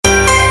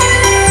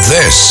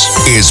This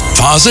is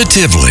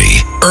Positively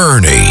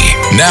Ernie.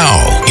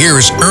 Now,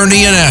 here's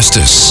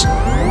Ernie'S.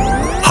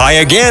 Hi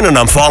again, and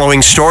I'm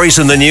following stories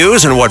in the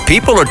news and what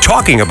people are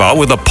talking about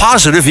with a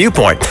positive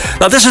viewpoint.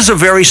 Now, this is a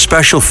very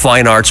special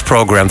fine arts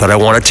program that I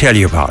want to tell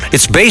you about.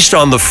 It's based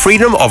on the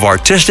freedom of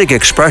artistic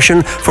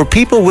expression for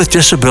people with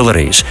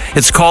disabilities.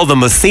 It's called the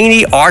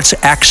Matheny Arts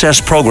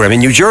Access Program in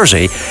New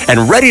Jersey,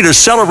 and ready to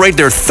celebrate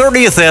their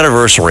 30th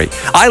anniversary.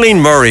 Eileen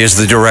Murray is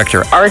the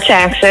director. Arts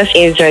Access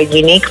is a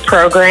unique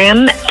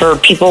program for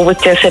people with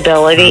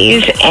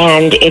disabilities,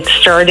 and it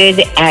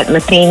started at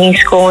Matheny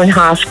School and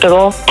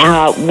Hospital,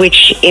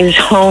 which is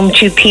home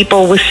to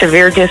people with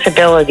severe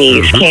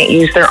disabilities, can't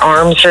use their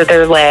arms or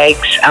their legs,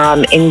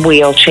 in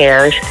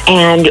wheelchairs.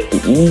 And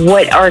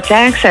what Arts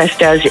Access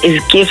does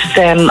is gives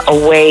them a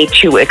way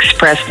to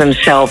express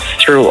themselves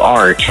through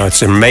art.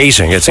 It's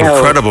amazing. It's an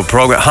incredible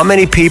program. How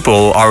many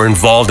people are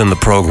involved in the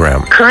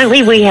program?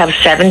 Currently, we have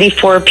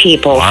 74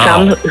 people,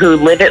 some who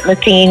live at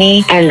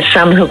Matheny and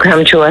some who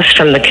come to us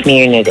from the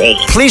community.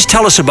 Please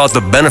tell us about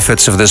the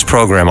benefits of this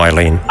program,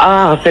 Eileen.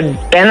 The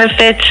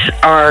benefits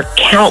are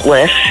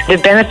countless. The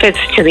benefits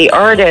to the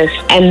artist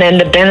and then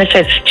the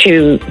benefits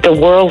to the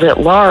world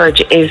at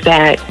large is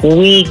that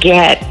we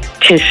get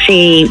to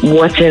see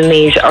what's in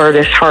these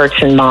artists'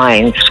 hearts and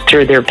minds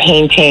through their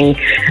painting,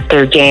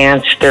 their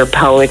dance, their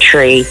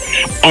poetry,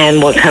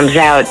 and what comes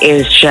out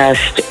is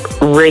just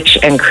rich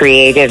and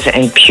creative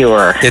and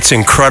pure. It's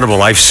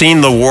incredible. I've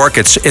seen the work.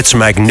 It's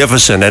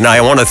magnificent. And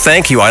I want to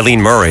thank you,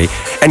 Eileen Murray.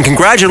 And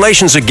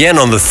congratulations again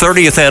on the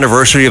 30th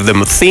anniversary of the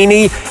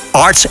Matheny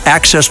Arts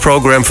Access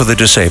Program for the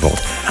Disabled.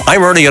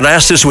 I'm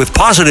Ernie'S with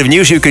positive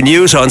news you can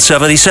use on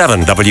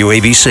 77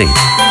 WABC.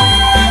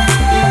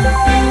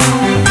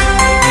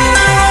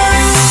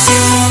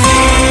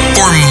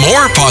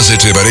 More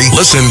positivity,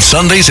 listen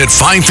Sundays at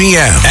 5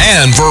 p.m.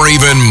 And for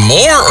even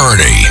more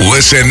Ernie,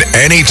 listen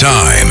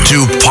anytime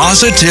to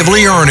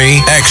Positively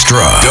Ernie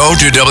Extra. Go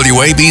to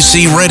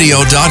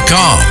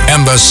WABCRadio.com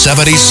and the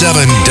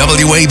 77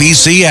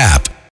 WABC app.